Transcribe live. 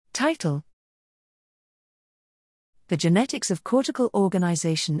Title: The Genetics of Cortical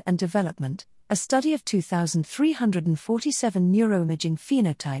Organization and Development, a study of 2,347 neuroimaging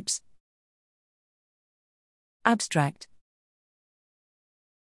phenotypes. Abstract: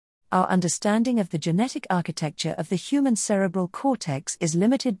 Our understanding of the genetic architecture of the human cerebral cortex is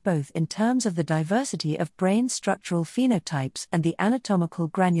limited both in terms of the diversity of brain structural phenotypes and the anatomical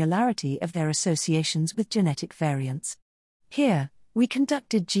granularity of their associations with genetic variants. Here, we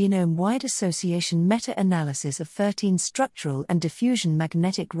conducted genome-wide association meta-analysis of 13 structural and diffusion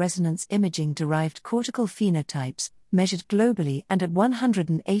magnetic resonance imaging-derived cortical phenotypes, measured globally and at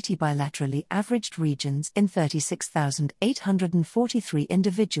 180 bilaterally averaged regions in 36,843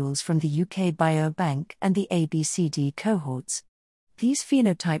 individuals from the UK Biobank and the ABCD cohorts. These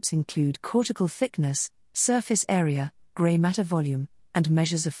phenotypes include cortical thickness, surface area, grey matter volume, and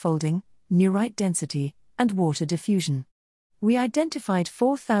measures of folding, neurite density, and water diffusion. We identified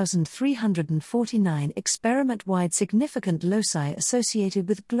 4,349 experiment-wide significant loci associated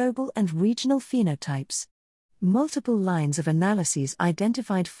with global and regional phenotypes. Multiple lines of analyses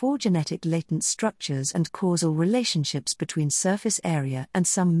identified 4 genetic latent structures and causal relationships between surface area and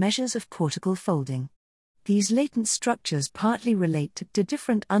some measures of cortical folding. These latent structures partly relate to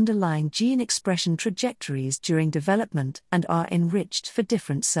different underlying gene expression trajectories during development and are enriched for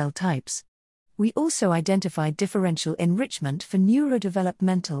different cell types. We also identified differential enrichment for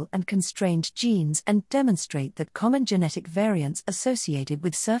neurodevelopmental and constrained genes and demonstrate that common genetic variants associated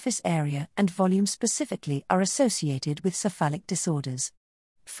with surface area and volume specifically are associated with cephalic disorders.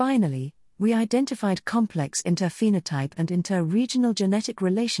 Finally, we identified complex interphenotype and interregional genetic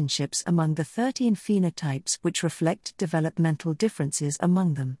relationships among the 13 phenotypes which reflect developmental differences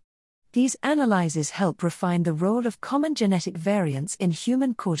among them. These analyses help refine the role of common genetic variants in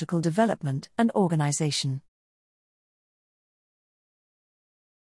human cortical development and organization.